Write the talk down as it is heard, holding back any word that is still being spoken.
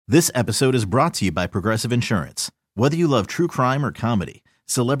This episode is brought to you by Progressive Insurance. Whether you love true crime or comedy,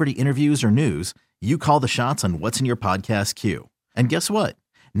 celebrity interviews or news, you call the shots on what's in your podcast queue. And guess what?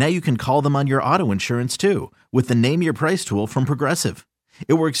 Now you can call them on your auto insurance too with the Name Your Price tool from Progressive.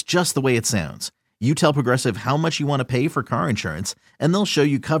 It works just the way it sounds. You tell Progressive how much you want to pay for car insurance, and they'll show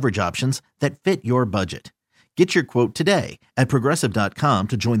you coverage options that fit your budget. Get your quote today at Progressive.com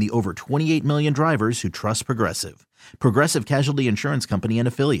to join the over 28 million drivers who trust Progressive. Progressive Casualty Insurance Company and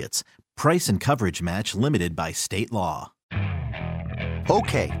Affiliates. Price and coverage match limited by state law.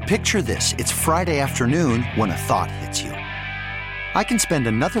 Okay, picture this. It's Friday afternoon when a thought hits you. I can spend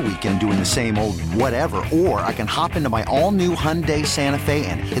another weekend doing the same old whatever, or I can hop into my all-new Hyundai Santa Fe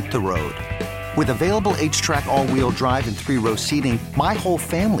and hit the road. With available H-Track all-wheel drive and 3-row seating, my whole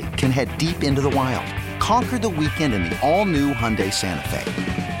family can head deep into the wild. Conquer the weekend in the all-new Hyundai Santa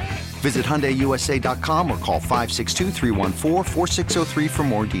Fe. Visit HyundaiUSA.com or call 562-314-4603 for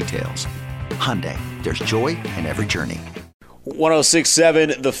more details. Hyundai, there's joy in every journey.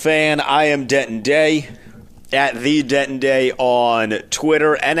 106.7 The Fan. I am Denton Day at the Denton Day on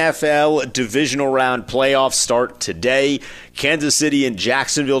Twitter. NFL divisional round playoffs start today. Kansas City and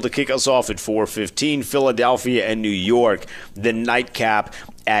Jacksonville to kick us off at 4:15. Philadelphia and New York, the nightcap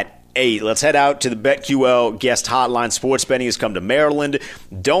at 8. Let's head out to the BetQL guest hotline. Sports betting has come to Maryland.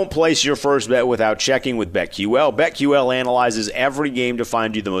 Don't place your first bet without checking with BetQL. BetQL analyzes every game to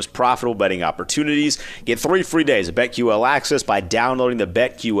find you the most profitable betting opportunities. Get 3 free days of BetQL access by downloading the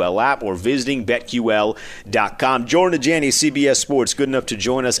BetQL app or visiting BetQL.com. Jordan Dejani, CBS Sports, good enough to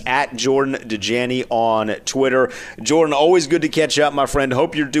join us at Jordan Dejani on Twitter. Jordan, always good to catch up, my friend.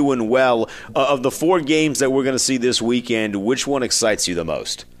 Hope you're doing well. Of the 4 games that we're going to see this weekend, which one excites you the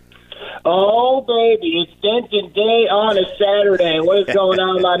most? Oh, baby, it's Denton Day on a Saturday. What is going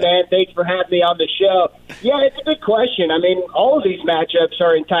on, my man? Thanks for having me on the show. Yeah, it's a good question. I mean, all of these matchups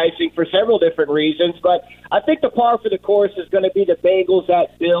are enticing for several different reasons, but I think the par for the course is going to be the Bengals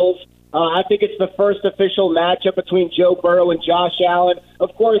at Bills. I think it's the first official matchup between Joe Burrow and Josh Allen.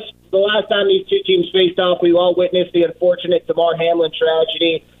 Of course, the last time these two teams faced off, we all witnessed the unfortunate Damar Hamlin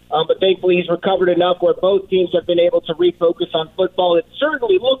tragedy. But thankfully he's recovered enough where both teams have been able to refocus on football. It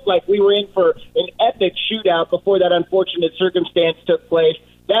certainly looked like we were in for an epic shootout before that unfortunate circumstance took place.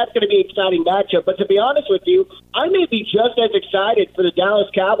 That's going to be an exciting matchup. But to be honest with you, I may be just as excited for the Dallas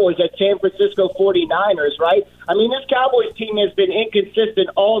Cowboys as San Francisco 49ers, right? I mean, this Cowboys team has been inconsistent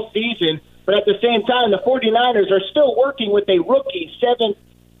all season, but at the same time, the 49ers are still working with a rookie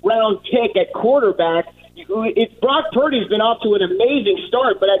 7th-round pick at quarterback. Brock Purdy's been off to an amazing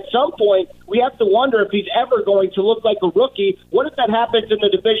start, but at some point we have to wonder if he's ever going to look like a rookie. What if that happens in the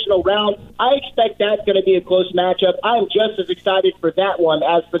divisional round? I expect that's going to be a close matchup. I'm just as excited for that one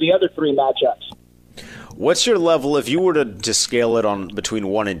as for the other 3 matchups. What's your level, if you were to scale it on between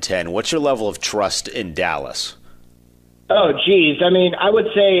 1 and 10, what's your level of trust in Dallas? Oh, geez. I mean, I would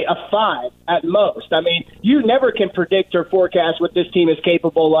say a 5 at most. I mean, you never can predict or forecast what this team is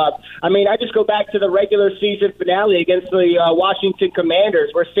capable of. I mean, I just go back to the regular season finale against the Washington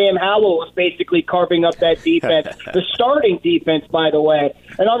Commanders where Sam Howell was basically carving up that defense, the starting defense, by the way.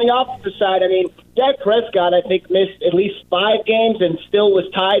 And on the opposite side, I mean, Dak Prescott, I think, missed at least 5 games and still was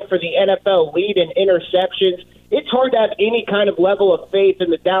tied for the NFL lead in interceptions. It's hard to have any kind of level of faith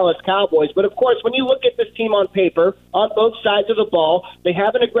in the Dallas Cowboys. But, of course, when you look at this team on paper, on both sides of the ball, they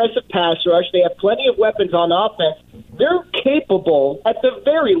have an aggressive pass rush. They have plenty of weapons on offense. They're capable, at the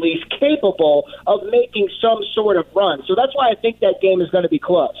very least, capable of making some sort of run. So that's why I think that game is going to be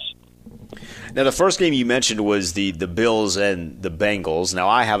close. Now, the first game you mentioned was the Bills and the Bengals. Now,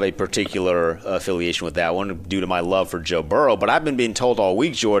 I have a particular affiliation with that one due to my love for Joe Burrow, but I've been being told all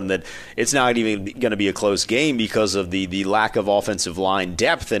week, Jordan, that it's not even going to be a close game because of the lack of offensive line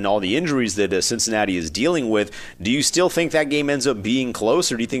depth and all the injuries that Cincinnati is dealing with. Do you still think that game ends up being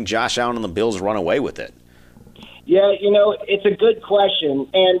close, or do you think Josh Allen and the Bills run away with it? Yeah, you know, it's a good question,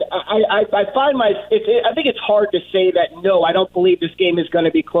 and I think it's hard to say that, no, I don't believe this game is going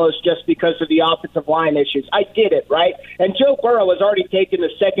to be close just because of the offensive line issues. I get it, right? And Joe Burrow has already taken the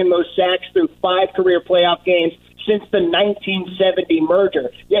second most sacks through 5 career playoff games since the 1970 merger.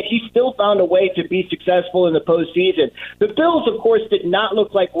 Yet he still found a way to be successful in the postseason. The Bills, of course, did not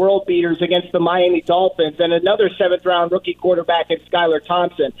look like world beaters against the Miami Dolphins and another 7th-round rookie quarterback in Skylar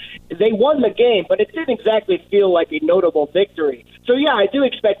Thompson. They won the game, but it didn't exactly feel like a notable victory. So, yeah, I do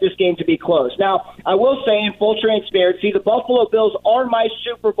expect this game to be close. Now, I will say in full transparency, the Buffalo Bills are my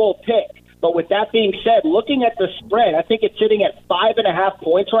Super Bowl pick. But with that being said, looking at the spread, I think it's sitting at 5.5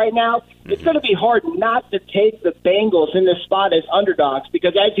 points right now. It's going to be hard not to take the Bengals in this spot as underdogs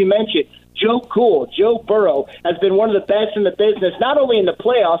because, as you mentioned, Joe Burrow has been one of the best in the business, not only in the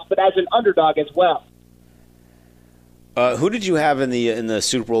playoffs, but as an underdog as well. Who did you have in the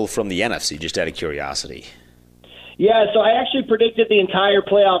Super Bowl from the NFC, just out of curiosity? Yeah, so I actually predicted the entire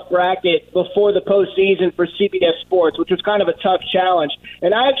playoff bracket before the postseason for CBS Sports, which was kind of a tough challenge.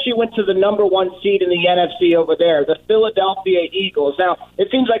 And I actually went to the number one seed in the NFC over there, the Philadelphia Eagles. Now, it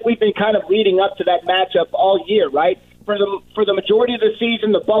seems like we've been kind of leading up to that matchup all year, right? For the majority of the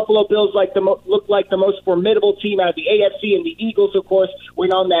season, the Buffalo Bills looked like the most formidable team out of the AFC, and the Eagles, of course,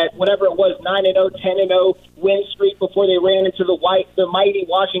 went on that, whatever it was, 9-0, 10-0 win streak before they ran into the mighty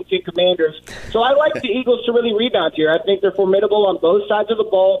Washington Commanders. So I like the Eagles to really rebound here. I think they're formidable on both sides of the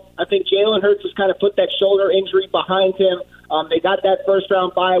ball. I think Jalen Hurts has kind of put that shoulder injury behind him. They got that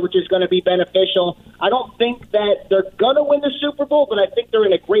first-round bye, which is going to be beneficial. I don't think that they're going to win the Super Bowl, but I think they're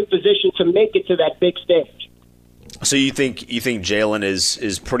in a great position to make it to that big stage. So you think Jalen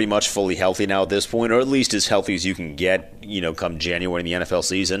is pretty much fully healthy now at this point, or at least as healthy as you can get, come January in the NFL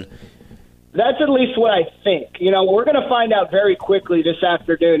season? That's at least what I think. We're going to find out very quickly this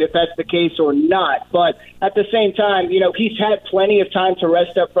afternoon if that's the case or not. But at the same time, he's had plenty of time to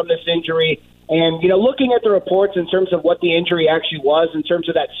rest up from this injury. And, looking at the reports in terms of what the injury actually was, in terms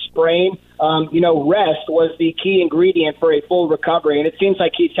of that sprain, rest was the key ingredient for a full recovery. And it seems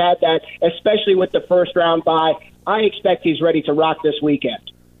like he's had that, especially with the first round bye. I expect he's ready to rock this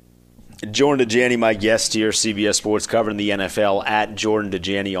weekend. Jordan Dajani, my guest here, CBS Sports covering the NFL, at Jordan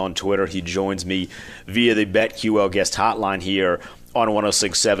Dajani on Twitter. He joins me via the BetQL guest hotline here on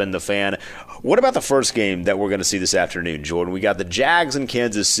 106.7 The Fan. What about the first game that we're going to see this afternoon, Jordan? We got the Jags in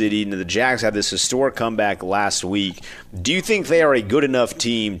Kansas City, and the Jags had this historic comeback last week. Do you think they are a good enough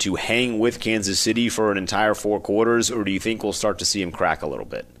team to hang with Kansas City for an entire 4 quarters, or do you think we'll start to see them crack a little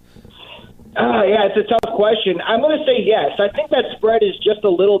bit? Yeah, it's a tough question. I'm going to say yes. I think that spread is just a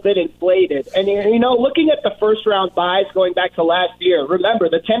little bit inflated. And, looking at the first-round buys going back to last year, remember,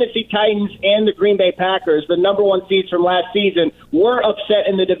 the Tennessee Titans and the Green Bay Packers, the number one seeds from last season, were upset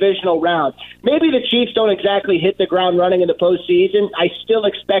in the divisional round. Maybe the Chiefs don't exactly hit the ground running in the postseason. I still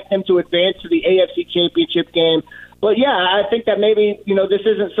expect them to advance to the AFC Championship game. But, yeah, I think that maybe, this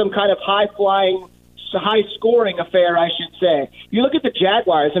isn't some kind of high-flying, high-scoring affair, I should say. You look at the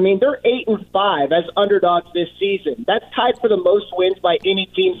Jaguars, they're 8-5 as underdogs this season. That's tied for the most wins by any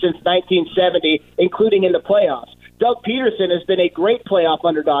team since 1970, including in the playoffs. Doug Peterson has been a great playoff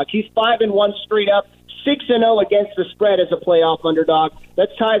underdog. He's 5-1 straight up, 6-0 against the spread as a playoff underdog.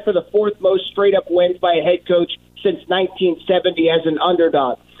 That's tied for the 4th most straight-up wins by a head coach since 1970 as an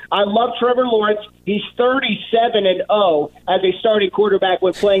underdog. I love Trevor Lawrence. He's 37-0 as a starting quarterback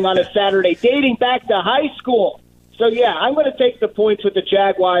when playing on a Saturday, dating back to high school. So, yeah, I'm going to take the points with the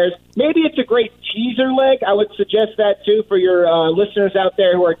Jaguars. Maybe it's a great teaser leg. I would suggest that, too, for your listeners out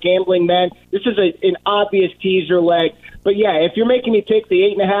there who are gambling men. This is an obvious teaser leg. But, yeah, if you're making me pick the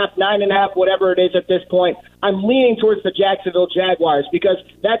 8.5, 9.5, whatever it is at this point, I'm leaning towards the Jacksonville Jaguars because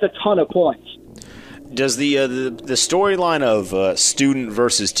that's a ton of points. Does the storyline of student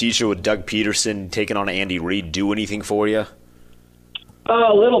versus teacher with Doug Peterson taking on Andy Reid do anything for you?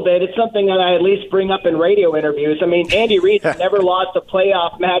 A little bit. It's something that I at least bring up in radio interviews. Andy Reid has never lost a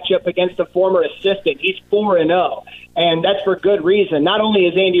playoff matchup against a former assistant. He's 4-0. And that's for good reason. Not only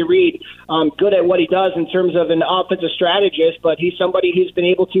is Andy Reid good at what he does in terms of an offensive strategist, but he's somebody who's been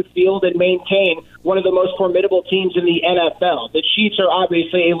able to field and maintain one of the most formidable teams in the NFL. The Chiefs are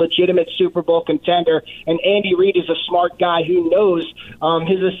obviously a legitimate Super Bowl contender, and Andy Reid is a smart guy who knows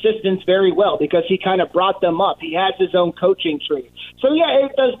his assistants very well because he kind of brought them up. He has his own coaching tree. So, yeah,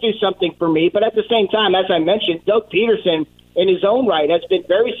 it does do something for me. But at the same time, as I mentioned, Doug Peterson, in his own right, has been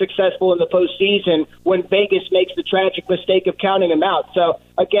very successful in the postseason when Vegas makes the tragic mistake of counting him out. So,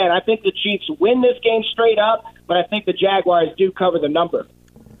 again, I think the Chiefs win this game straight up, but I think the Jaguars do cover the number.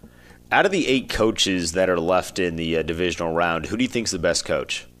 Out of the 8 coaches that are left in the divisional round, who do you think is the best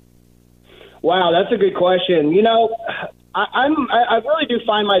coach? Wow, that's a good question. I really do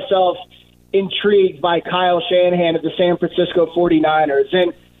find myself intrigued by Kyle Shanahan of the San Francisco 49ers.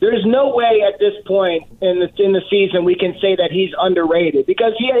 And there's no way at this point in the season we can say that he's underrated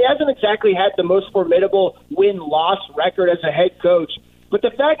because he hasn't exactly had the most formidable win-loss record as a head coach. But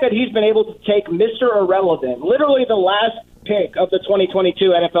the fact that he's been able to take Mr. Irrelevant, literally the last pick of the 2022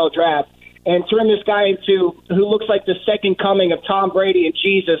 NFL Draft, and turn this guy into who looks like the second coming of Tom Brady and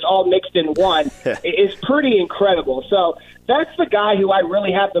Jesus all mixed in one is pretty incredible. So that's the guy who I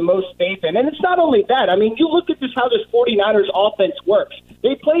really have the most faith in. And it's not only that. You look at how this 49ers offense works.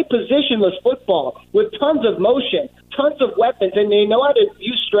 They play positionless football with tons of motion. tons of weapons, and they know how to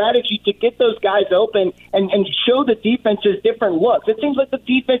use strategy to get those guys open and show the defenses different looks. It seems like the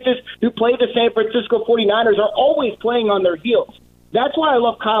defenses who play the San Francisco 49ers are always playing on their heels. That's why I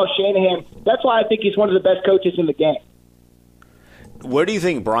love Kyle Shanahan. That's why I think he's one of the best coaches in the game. Where do you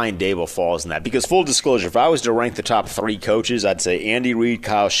think Brian Daboll falls in that? Because full disclosure, if I was to rank the top 3 coaches, I'd say Andy Reid,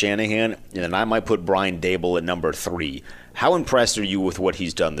 Kyle Shanahan, and then I might put Brian Daboll at number 3. How impressed are you with what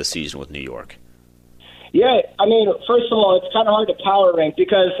he's done this season with New York? Yeah, I mean, first of all, it's kind of hard to power rank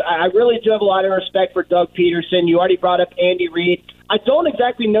because I really do have a lot of respect for Doug Peterson. You already brought up Andy Reid. I don't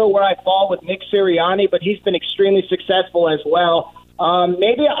exactly know where I fall with Nick Sirianni, but he's been extremely successful as well.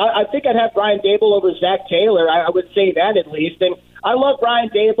 Maybe I think I'd have Brian Daboll over Zach Taylor. I would say that at least. And I love Brian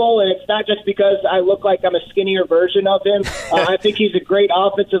Daboll, and it's not just because I look like I'm a skinnier version of him. I think he's a great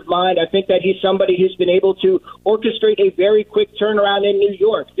offensive mind. I think that he's somebody who's been able to orchestrate a very quick turnaround in New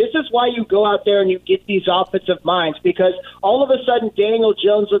York. This is why you go out there and you get these offensive minds, because all of a sudden Daniel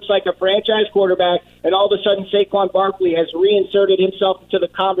Jones looks like a franchise quarterback, and all of a sudden Saquon Barkley has reinserted himself into the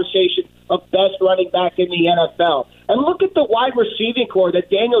conversation of best running back in the NFL. And look at the wide receiving core that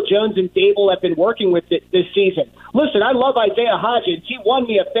Daniel Jones and Daboll have been working with this season. Listen, I love Isaiah Hodgins. He won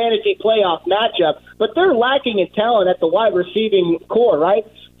me a fantasy playoff matchup, but they're lacking in talent at the wide receiving core, right?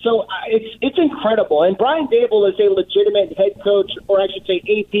 So it's incredible. And Brian Daboll is a legitimate head coach, or I should say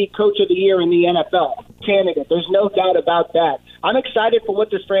AP Coach of the Year in the NFL candidate. There's no doubt about that. I'm excited for what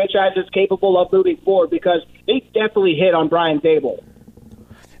this franchise is capable of moving forward because they definitely hit on Brian Daboll.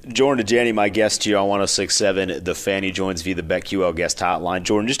 Jordan DeJani, my guest here on 106.7 The Fan. He joins via the BetQL guest hotline.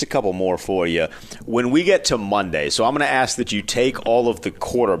 Jordan, just a couple more for you. When we get to Monday, so I'm going to ask that you take all of the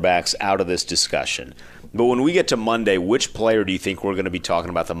quarterbacks out of this discussion. But when we get to Monday, which player do you think we're going to be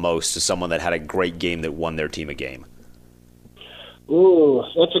talking about the most as someone that had a great game that won their team a game? Ooh,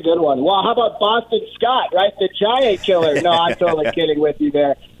 that's a good one. Well, how about Boston Scott, right? The giant killer. No, I'm totally kidding with you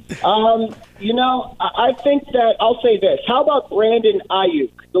there. I think that I'll say this. How about Brandon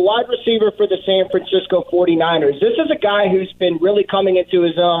Ayuk, the wide receiver for the San Francisco 49ers? This is a guy who's been really coming into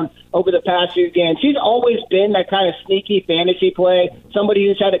his own over the past few games. He's always been that kind of sneaky fantasy play, somebody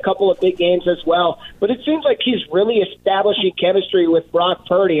who's had a couple of big games as well. But it seems like he's really establishing chemistry with Brock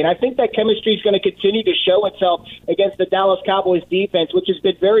Purdy, and I think that chemistry is going to continue to show itself against the Dallas Cowboys defense, which has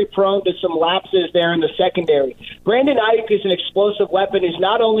been very prone to some lapses there in the secondary. Brandon Ayuk is an explosive weapon. He's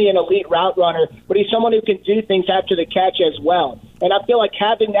not only an elite route runner, but he's someone who can do things after the catch as well. And I feel like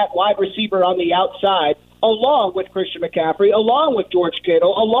having that wide receiver on the outside, along with Christian McCaffrey, along with George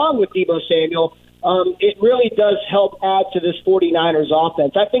Kittle, along with Deebo Samuel, it really does help add to this 49ers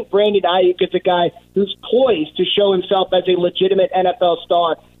offense. I think Brandon Ayuk is a guy who's poised to show himself as a legitimate NFL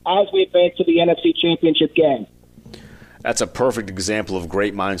star as we advance to the NFC Championship game. That's a perfect example of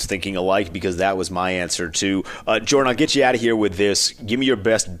great minds thinking alike, because that was my answer too. Jordan, I'll get you out of here with this. Give me your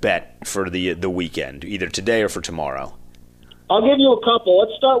best bet for the weekend, either today or for tomorrow. I'll give you a couple.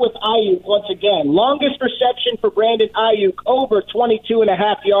 Let's start with Ayuk once again. Longest reception for Brandon Ayuk, over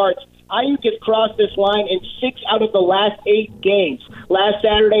 22.5 yards. Ayuk has crossed this line in 6 out of the last 8 games. Last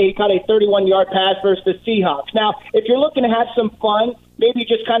Saturday, he caught a 31-yard pass versus the Seahawks. Now, if you're looking to have some fun, maybe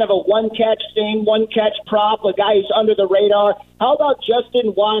just kind of a one-catch thing, one-catch prop, a guy who's under the radar, how about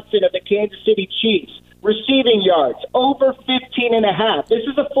Justin Watson of the Kansas City Chiefs? Receiving yards, over 15.5. This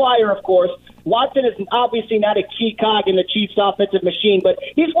is a flyer, of course. Watson is obviously not a key cog in the Chiefs' offensive machine, but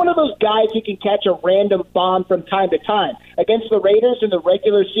he's one of those guys who can catch a random bomb from time to time. Against the Raiders in the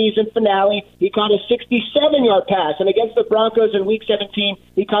regular season finale, he caught a 67-yard pass, and against the Broncos in Week 17,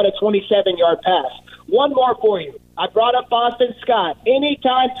 he caught a 27-yard pass. One more for you. I brought up Boston Scott.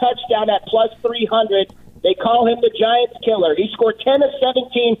 Anytime touchdown at plus 300. They call him the Giants killer. He scored 10 of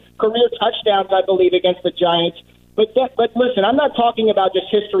 17 career touchdowns, I believe, against the Giants. But listen, I'm not talking about just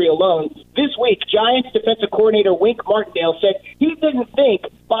history alone. This week, Giants defensive coordinator Wink Martindale said he didn't think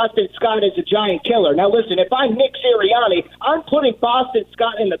Boston Scott is a Giant killer. Now listen, if I'm Nick Sirianni, I'm putting Boston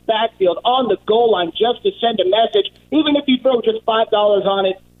Scott in the backfield on the goal line just to send a message. Even if you throw just $5 on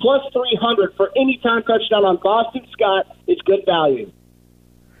it, plus 300 for any time touchdown on Boston Scott is good value.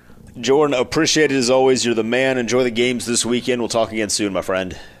 Jordan, appreciate it as always. You're the man. Enjoy the games this weekend. We'll talk again soon, my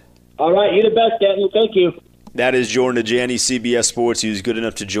friend. All right. You're the best, Denton. Thank you. That is Jordan DeJani, CBS Sports. He was good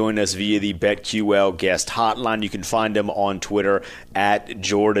enough to join us via the BetQL guest hotline. You can find him on Twitter at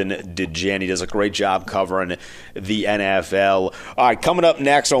Jordan DeJani. He does a great job covering the NFL. All right, coming up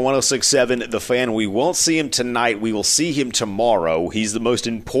next on 106.7 The Fan, we won't see him tonight. We will see him tomorrow. He's the most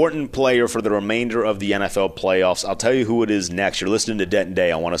important player for the remainder of the NFL playoffs. I'll tell you who it is next. You're listening to Denton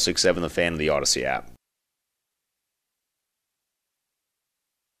Day on 106.7 The Fan and the Odyssey app.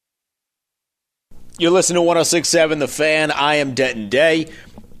 You're listening to 106.7 The Fan. I am Denton Day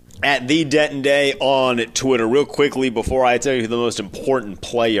at the Denton Day on Twitter. Real quickly, before I tell you who the most important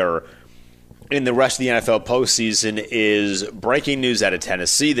player in the rest of the NFL postseason is, breaking news out of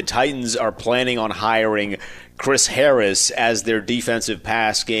Tennessee. The Titans are planning on hiring Chris Harris as their defensive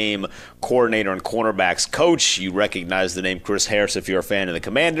pass game coordinator and cornerbacks coach. You recognize the name Chris Harris if you're a fan of the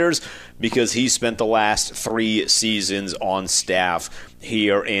Commanders, because he spent the last 3 seasons on staff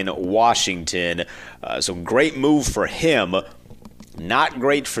here in Washington. So great move for him. Not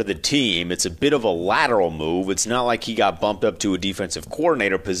great for the team. It's a bit of a lateral move. It's not like he got bumped up to a defensive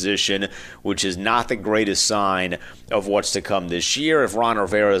coordinator position, which is not the greatest sign of what's to come this year. If Ron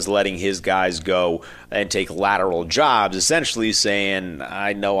Rivera is letting his guys go and take lateral jobs, essentially saying,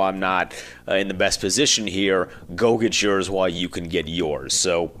 I know I'm not in the best position here, go get yours while you can get yours.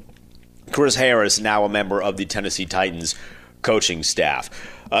 So Chris Harris, now a member of the Tennessee Titans coaching staff.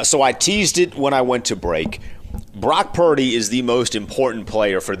 So I teased it when I went to break. Brock Purdy is the most important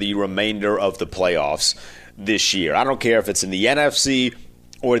player for the remainder of the playoffs this year. I don't care if it's in the NFC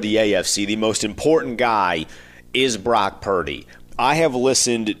or the AFC. The most important guy is Brock Purdy. I have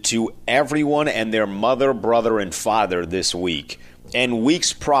listened to everyone and their mother, brother, and father this week, and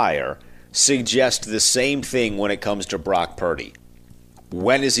weeks prior, suggest the same thing when it comes to Brock Purdy.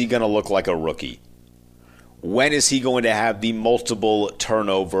 When is he going to look like a rookie? When is he going to have the multiple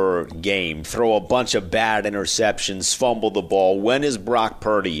turnover game, throw a bunch of bad interceptions, fumble the ball? When is Brock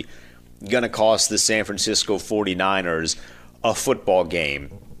Purdy going to cost the San Francisco 49ers a football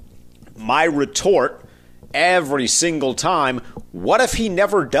game? My retort every single time, what if he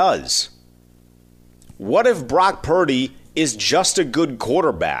never does? What if Brock Purdy is just a good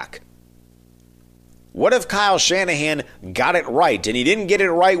quarterback? What if Kyle Shanahan got it right? And he didn't get it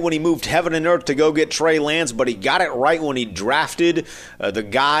right when he moved heaven and earth to go get Trey Lance, but he got it right when he drafted the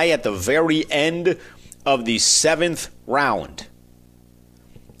guy at the very end of the 7th round.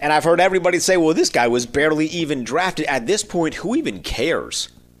 And I've heard everybody say, well, this guy was barely even drafted. At this point, who even cares?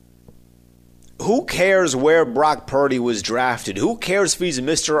 Who cares where Brock Purdy was drafted? Who cares if he's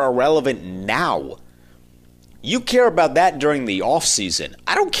Mr. Irrelevant now? You care about that during the offseason.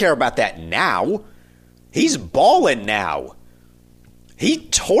 I don't care about that now. He's balling now. He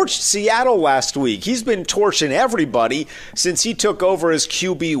torched Seattle last week. He's been torching everybody since he took over as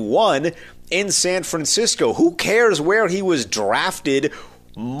QB1 in San Francisco. Who cares where he was drafted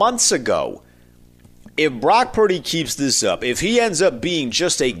months ago? If Brock Purdy keeps this up, if he ends up being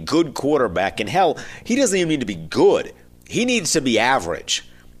just a good quarterback, and hell, he doesn't even need to be good. He needs to be average.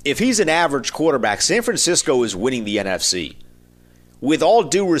 If he's an average quarterback, San Francisco is winning the NFC. With all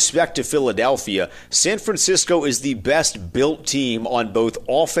due respect to Philadelphia, San Francisco is the best built team on both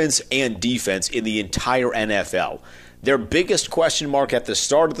offense and defense in the entire NFL. Their biggest question mark at the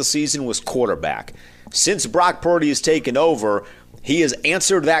start of the season was quarterback. Since Brock Purdy has taken over, he has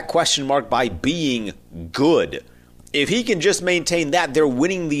answered that question mark by being good. If he can just maintain that, they're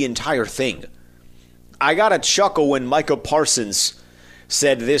winning the entire thing. I got a chuckle when Micah Parsons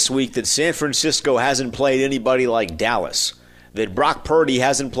said this week that San Francisco hasn't played anybody like Dallas. That Brock Purdy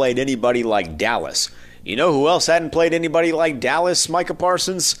hasn't played anybody like Dallas. You know who else hadn't played anybody like Dallas, Micah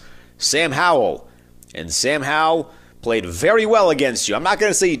Parsons? Sam Howell. And Sam Howell played very well against you. I'm not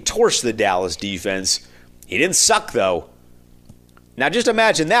going to say he torched the Dallas defense. He didn't suck, though. Now just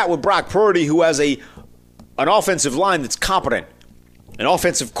imagine that with Brock Purdy, who has an offensive line that's competent, an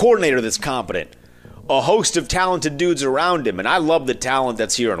offensive coordinator that's competent, a host of talented dudes around him. And I love the talent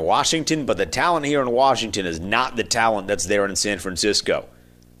that's here in Washington, but the talent here in Washington is not the talent that's there in San Francisco.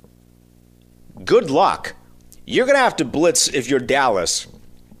 Good luck. You're going to have to blitz if you're Dallas.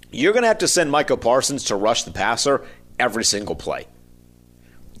 You're going to have to send Micah Parsons to rush the passer every single play.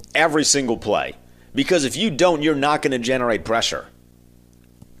 Every single play. Because if you don't, you're not going to generate pressure.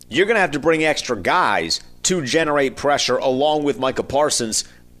 You're going to have to bring extra guys to generate pressure along with Micah Parsons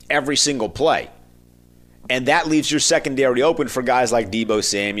every single play. And that leaves your secondary open for guys like Deebo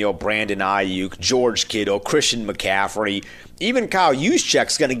Samuel, Brandon Ayuk, George Kittle, Christian McCaffrey. Even Kyle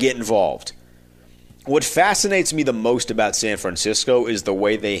Juszczyk's going to get involved. What fascinates me the most about San Francisco is the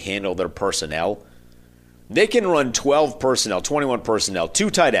way they handle their personnel. They can run 12 personnel, 21 personnel, 2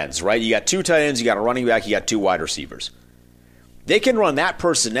 tight ends, right? You got 2 tight ends, you got a running back, you got 2 wide receivers. They can run that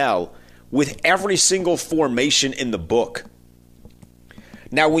personnel with every single formation in the book.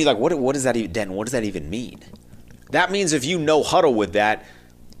 Now, when you're like, what does that even, Dan, what does that even mean? That means if you no huddle with that,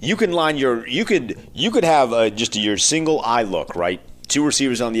 you can line you could have just your single eye look, right? 2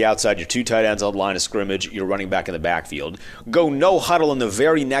 receivers on the outside, your 2 tight ends on the line of scrimmage, your running back in the backfield. Go no huddle in the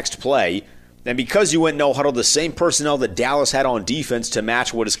very next play, and because you went no huddle, the same personnel that Dallas had on defense to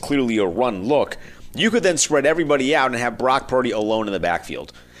match what is clearly a run look, You could then spread everybody out and have Brock Purdy alone in the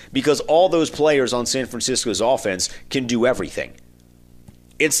backfield because all those players on San Francisco's offense can do everything.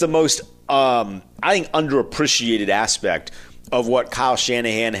 It's the most, I think, underappreciated aspect of what Kyle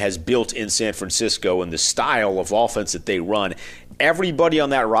Shanahan has built in San Francisco and the style of offense that they run. Everybody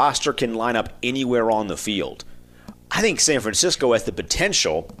on that roster can line up anywhere on the field. I think San Francisco has the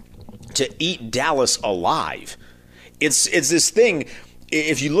potential to eat Dallas alive. It's this thing,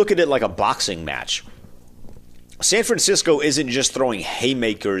 if you look at it like a boxing match, San Francisco isn't just throwing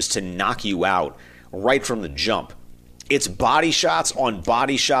haymakers to knock you out right from the jump. It's body shots on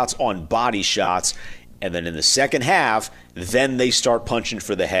body shots on body shots, and then in the second half, then they start punching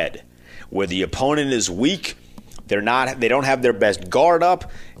for the head. Where the opponent is weak, they don't have their best guard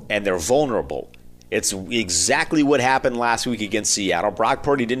up, and they're vulnerable. It's exactly what happened last week against Seattle. Brock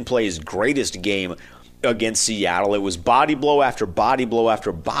Purdy didn't play his greatest game against Seattle. It was body blow after body blow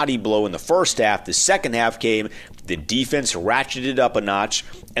after body blow in the first half. The second half came, the defense ratcheted up a notch,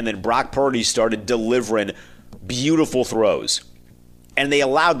 and then Brock Purdy started delivering beautiful throws. And they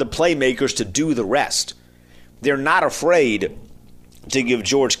allowed the playmakers to do the rest. They're not afraid to give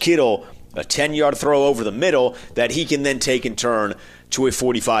George Kittle a 10-yard throw over the middle that he can then take and turn to a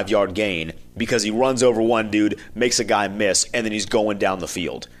 45-yard gain because he runs over one dude, makes a guy miss, and then he's going down the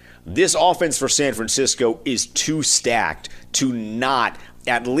field. This offense for San Francisco is too stacked to not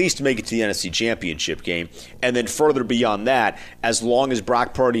at least make it to the NFC Championship game. And then further beyond that, as long as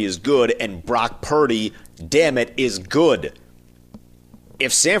Brock Purdy is good, and Brock Purdy, damn it, is good.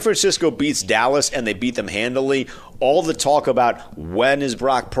 If San Francisco beats Dallas and they beat them handily, all the talk about when is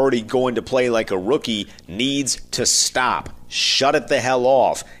Brock Purdy going to play like a rookie needs to stop. Shut it the hell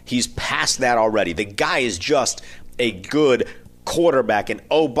off. He's past that already. The guy is just a good quarterback. And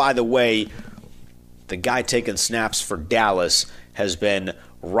oh, by the way, the guy taking snaps for Dallas has been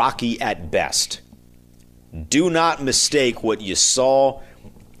rocky at best. Do not mistake what you saw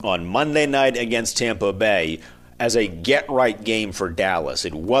on Monday night against Tampa Bay as a get-right game for Dallas.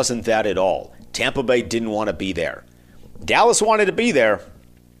 It wasn't that at all. Tampa Bay didn't want to be there. Dallas wanted to be there.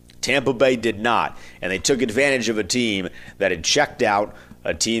 Tampa Bay did not. And they took advantage of a team that had checked out,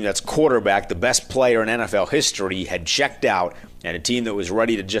 a team that's quarterback, the best player in NFL history, had checked out, and a team that was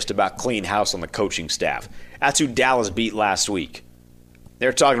ready to just about clean house on the coaching staff. That's who Dallas beat last week.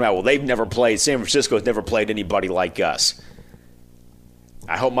 They're talking about, well, they've never played, San Francisco's never played anybody like us.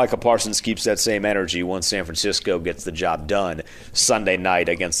 I hope Micah Parsons keeps that same energy once San Francisco gets the job done Sunday night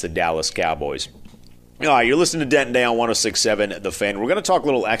against the Dallas Cowboys. All right, you're listening to Denton Day on 106.7 The Fan. We're going to talk a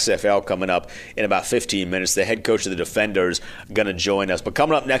little XFL coming up in about 15 minutes. The head coach of the Defenders going to join us. But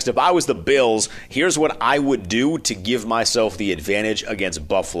coming up next, if I was the Bills, here's what I would do to give myself the advantage against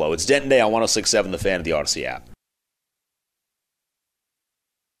Buffalo. It's Denton Day on 106.7 The Fan of the Odyssey app.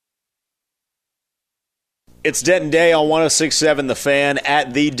 It's Denton Day on 106.7 The Fan,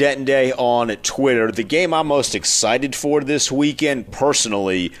 at the Denton Day on Twitter. The game I'm most excited for this weekend,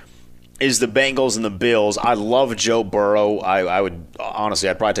 personally, is the Bengals and the Bills. I love Joe Burrow. I'd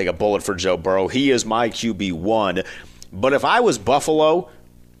probably take a bullet for Joe Burrow. He is my QB1. But if I was Buffalo,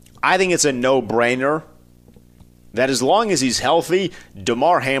 I think it's a no-brainer that as long as he's healthy,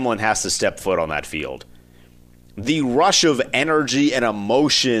 Damar Hamlin has to step foot on that field. The rush of energy and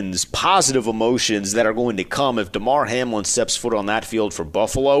emotions, positive emotions that are going to come if Damar Hamlin steps foot on that field for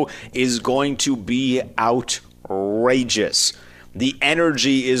Buffalo is going to be outrageous. The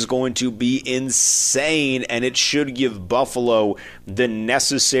energy is going to be insane, and it should give Buffalo the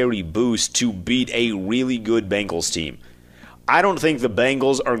necessary boost to beat a really good Bengals team. I don't think the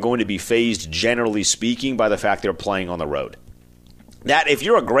Bengals are going to be fazed, generally speaking, by the fact they're playing on the road. That if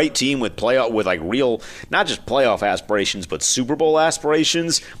you're a great team with real, not just playoff aspirations, but Super Bowl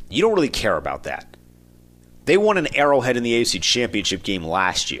aspirations, you don't really care about that. They won an Arrowhead in the AFC Championship game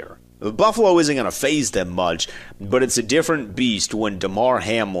last year. Buffalo isn't going to faze them much, but it's a different beast when Damar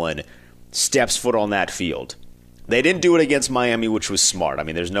Hamlin steps foot on that field. They didn't do it against Miami, which was smart. I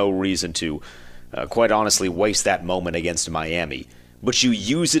mean, there's no reason to, quite honestly, waste that moment against Miami. But you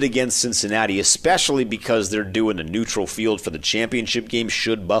use it against Cincinnati, especially because they're doing a neutral field for the championship game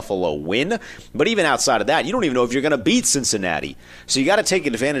should Buffalo win. But even outside of that, you don't even know if you're going to beat Cincinnati. So you got to take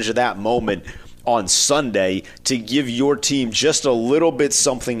advantage of that moment on Sunday to give your team just a little bit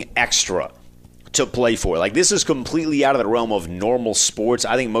something extra to play for. Like, this is completely out of the realm of normal sports.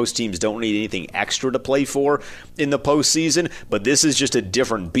 I think most teams don't need anything extra to play for in the postseason, but this is just a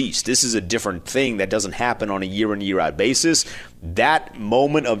different beast. This is a different thing that doesn't happen on a year-in, year-out basis. That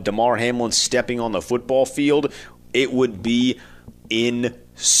moment of Damar Hamlin stepping on the football field, it would be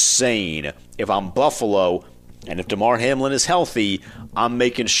insane. If I'm Buffalo, And if DeMar Hamlin is healthy, I'm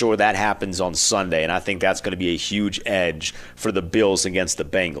making sure that happens on Sunday. And I think that's going to be a huge edge for the Bills against the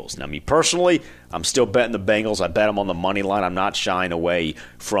Bengals. Now, me personally, I'm still betting the Bengals. I bet them on the money line. I'm not shying away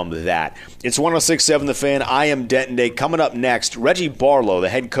from that. It's 106.7 The Fan. I am Denton Day. Coming up next, Reggie Barlow, the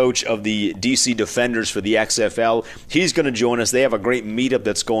head coach of the DC Defenders for the XFL. He's going to join us. They have a great meetup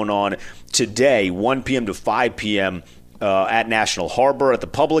that's going on today, 1 p.m. to 5 p.m., at National Harbor at the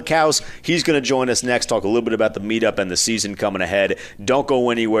Public House. He's going to join us next, talk a little bit about the meetup and the season coming ahead. Don't go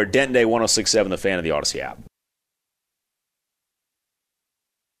anywhere. Denton Day, 106.7 The Fan of the Odyssey app.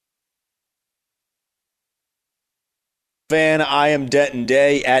 Fan, I am Denton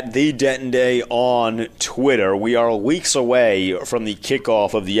Day at the Denton Day on Twitter. We are weeks away from the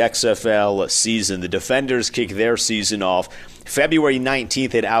kickoff of the XFL season. The Defenders kick their season off February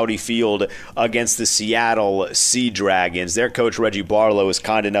 19th at Audi Field against the Seattle Sea Dragons. Their coach, Reggie Barlow, is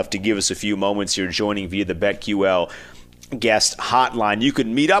kind enough to give us a few moments here, joining via the BetQL guest hotline. You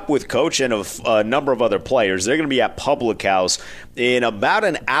can meet up with Coach and a number of other players. They're going to be at Public House in about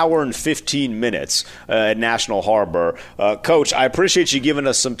an hour and 15 minutes at National Harbor. Coach, I appreciate you giving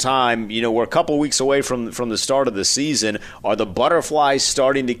us some time. You know, we're a couple weeks away from the start of the season. Are the butterflies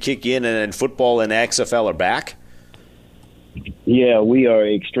starting to kick in and football and XFL are back? Yeah, we are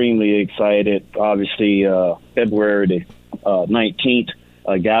extremely excited. Obviously, February the 19th,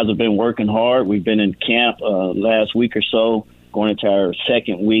 guys have been working hard. We've been in camp last week or so, going into our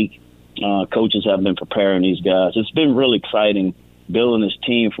second week. Coaches have been preparing these guys. It's been really exciting building this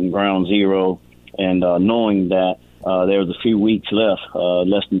team from ground zero and knowing that there's a few weeks left,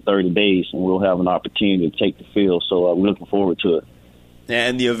 less than 30 days, and we'll have an opportunity to take the field. So we're looking forward to it.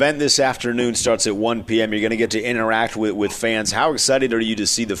 And the event this afternoon starts at 1 p.m. You're going to get to interact with fans. How excited are you to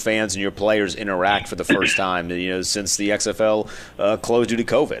see the fans and your players interact for the first time, since the XFL closed due to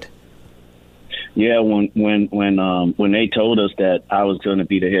COVID? Yeah, when they told us that I was going to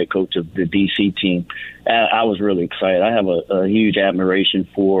be the head coach of the DC team, I was really excited. I have a huge admiration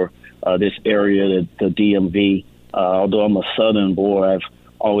for this area, the DMV. Although I'm a Southern boy, I've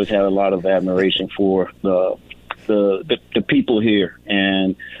always had a lot of admiration for the people here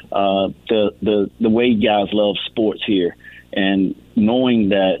and the way guys love sports here, and knowing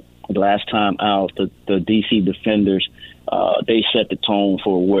that the last time out the DC Defenders they set the tone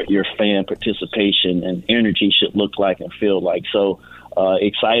for what your fan participation and energy should look like and feel like. So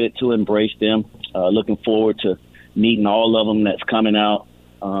excited to embrace them. Looking forward to meeting all of them that's coming out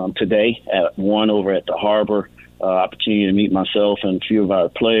today at 1 over at the Harbor. Opportunity to meet myself and a few of our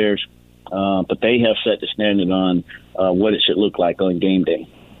players. But they have set the standard on what it should look like on game day.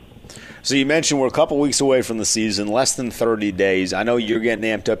 So you mentioned we're a couple weeks away from the season, less than 30 days. I know you're getting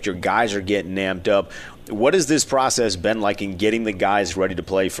amped up. Your guys are getting amped up. What has this process been like in getting the guys ready to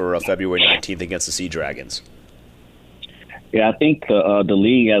play for February 19th against the Sea Dragons? Yeah, I think the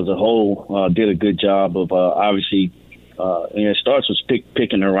league as a whole did a good job of obviously. And it starts with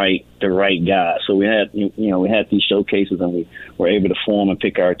picking the right guy. So we had these showcases, and we were able to form and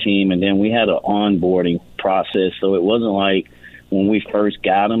pick our team. And then we had an onboarding process. So it wasn't like when we first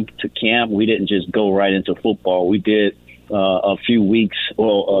got them to camp, we didn't just go right into football. We did a few weeks,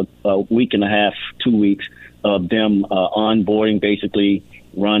 or a week and a half, 2 weeks of them onboarding, basically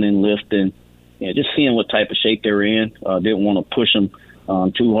running, lifting, just seeing what type of shape they're in. Didn't want to push them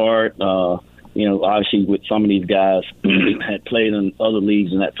too hard. Obviously with some of these guys had played in other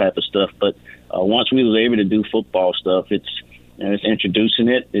leagues and that type of stuff. But once we was able to do football stuff, it's introducing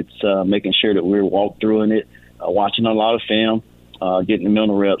it. It's making sure that we're walkthroughing it, watching a lot of film, getting the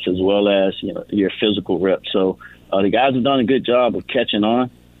mental reps as well as your physical reps. So the guys have done a good job of catching on.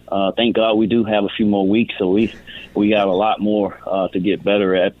 Thank God we do have a few more weeks, so we got a lot more to get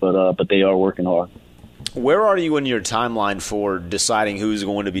better at. But they are working hard. Where are you in your timeline for deciding who's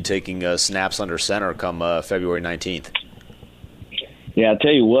going to be taking snaps under center come February 19th? Yeah, I'll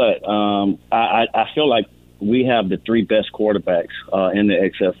tell you what. I feel like we have the three best quarterbacks in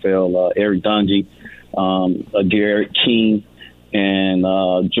the XFL, Eric Dungey, Derek King,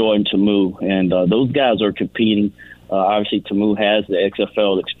 and Jordan Ta'amu. And those guys are competing. Obviously, Ta'amu has the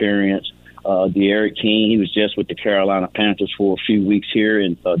XFL experience. Derek King, he was just with the Carolina Panthers for a few weeks here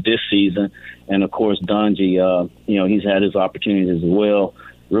in this season. And, of course, Dungey, he's had his opportunities as well.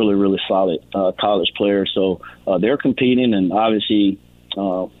 Really, really solid college player. So they're competing, and obviously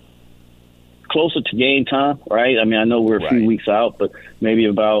closer to game time, right? I mean, I know we're a few weeks out, but maybe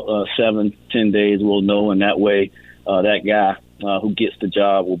about 7-10 days we'll know, and that way that guy who gets the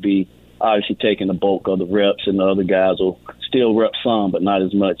job will be obviously taking the bulk of the reps, and the other guys will still rep some, but not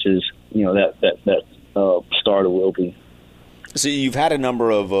as much as that starter will be. So you've had a number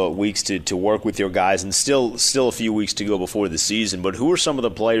of weeks to work with your guys, and still a few weeks to go before the season. But who are some of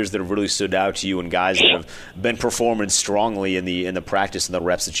the players that have really stood out to you, and guys that have been performing strongly in the practice and the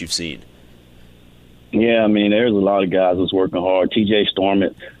reps that you've seen? Yeah, I mean, there's a lot of guys that's working hard. T.J.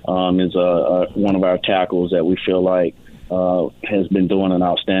 Stormont is one of our tackles that we feel like has been doing an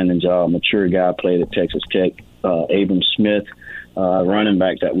outstanding job. Mature guy, played at Texas Tech. Abram Smith, running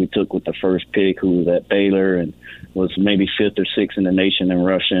back that we took with the first pick, who was at Baylor and was maybe 5th or 6th in the nation in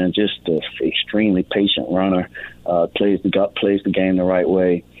rushing. Just an extremely patient runner. Plays the game the right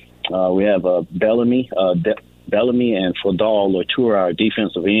way. We have Bellamy and Fadal Latour, our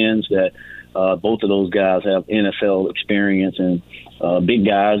defensive ends, that both of those guys have NFL experience and big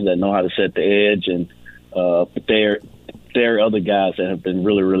guys that know how to set the edge. And but there are other guys that have been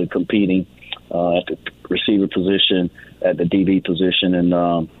really, really competing at the receiver position, at the DB position,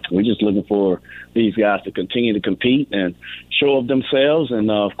 and we're just looking for these guys to continue to compete and show up themselves and,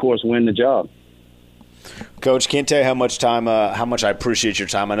 of course, win the job. Coach, can't tell you how much I appreciate your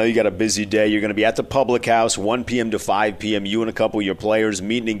time. I know you got a busy day. You're going to be at the Public House, 1 p.m. to 5 p.m., you and a couple of your players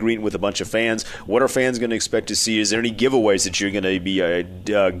meeting and greeting with a bunch of fans. What are fans going to expect to see? Is there any giveaways that you're going to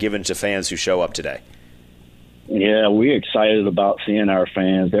be giving to fans who show up today? Yeah, we're excited about seeing our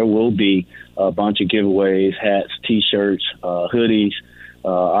fans. There will be a bunch of giveaways, hats, T-shirts, hoodies,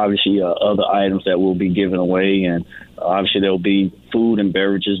 obviously other items that will be given away. And obviously there will be food and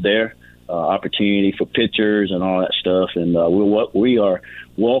beverages there, opportunity for pictures and all that stuff. And we are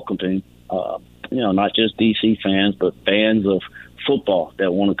welcoming, not just DC fans, but fans of football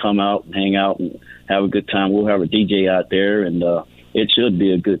that want to come out and hang out and have a good time. We'll have a DJ out there, and it should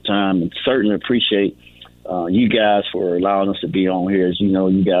be a good time. And certainly appreciate you guys for allowing us to be on here. As you know,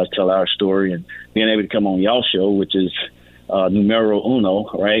 you guys tell our story, and being able to come on y'all show, which is numero uno,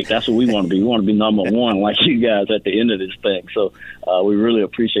 right? That's what we want to be. We want to be number one like you guys at the end of this thing. So we really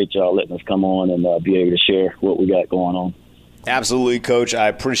appreciate y'all letting us come on and be able to share what we got going on. Absolutely, Coach. I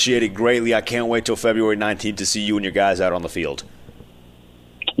appreciate it greatly. I can't wait till February 19th to see you and your guys out on the field.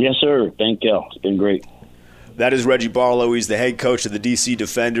 Yes, sir. Thank y'all. It's been great. That is Reggie Barlow. He's the head coach of the DC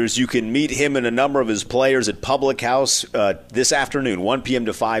Defenders. You can meet him and a number of his players at Public House this afternoon, 1 p.m.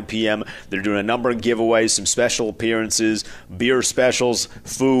 to 5 p.m. They're doing a number of giveaways, some special appearances, beer specials,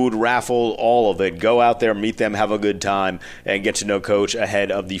 food, raffle, all of it. Go out there, meet them, have a good time, and get to know Coach ahead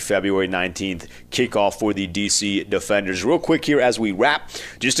of the February 19th kickoff for the DC Defenders. Real quick here as we wrap,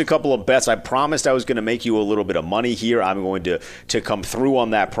 just a couple of bets. I promised I was going to make you a little bit of money here. I'm going to come through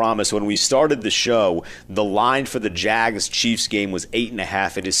on that promise. When we started the show, the line for the Jags-Chiefs game was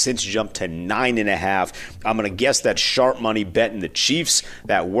 8.5. It has since jumped to 9.5. I'm going to guess that sharp money betting the Chiefs.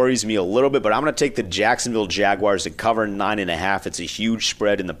 That worries me a little bit, but I'm going to take the Jacksonville Jaguars to cover 9.5. It's a huge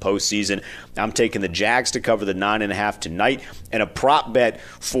spread in the postseason. I'm taking the Jags to cover the 9.5 tonight. And a prop bet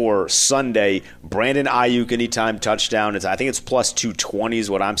for Sunday, Brandon Ayuk anytime touchdown. I think it's plus 220 is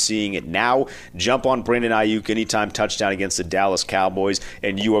what I'm seeing it now. Jump on Brandon Ayuk anytime touchdown against the Dallas Cowboys,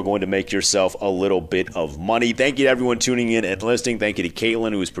 and you are going to make yourself a little bit of money. Thank you to everyone tuning in and listening. Thank you to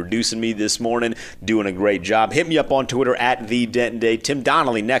Caitlin, who was producing me this morning, doing a great job. Hit me up on Twitter at @TheDentonDay. Tim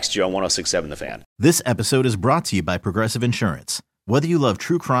Donnelly next year on 106.7 The Fan. This episode is brought to you by Progressive Insurance. Whether you love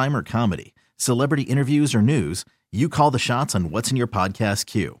true crime or comedy, celebrity interviews or news, you call the shots on what's in your podcast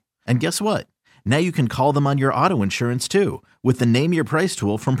queue. And guess what? Now you can call them on your auto insurance too with the Name Your Price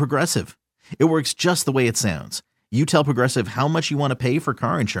tool from Progressive. It works just the way it sounds. You tell Progressive how much you want to pay for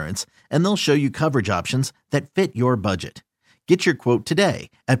car insurance, and they'll show you coverage options that fit your budget. Get your quote today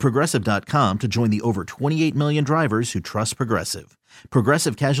at Progressive.com to join the over 28 million drivers who trust Progressive.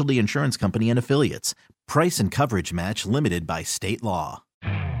 Progressive Casualty Insurance Company and Affiliates. Price and coverage match limited by state law.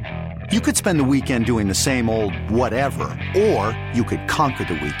 You could spend the weekend doing the same old whatever, or you could conquer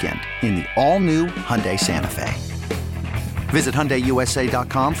the weekend in the all-new Hyundai Santa Fe. Visit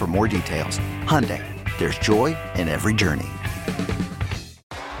HyundaiUSA.com for more details. Hyundai. There's joy in every journey.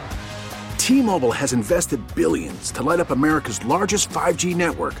 T-Mobile has invested billions to light up America's largest 5G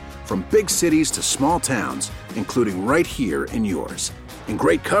network, from big cities to small towns, including right here in yours. And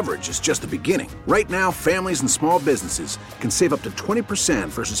great coverage is just the beginning. Right now, families and small businesses can save up to 20%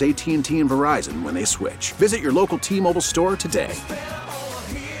 versus AT&T and Verizon when they switch. Visit your local T-Mobile store today.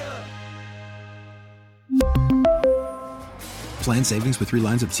 Plan savings with 3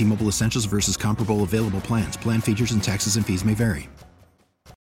 lines of T-Mobile Essentials versus comparable available plans. Plan features and taxes and fees may vary.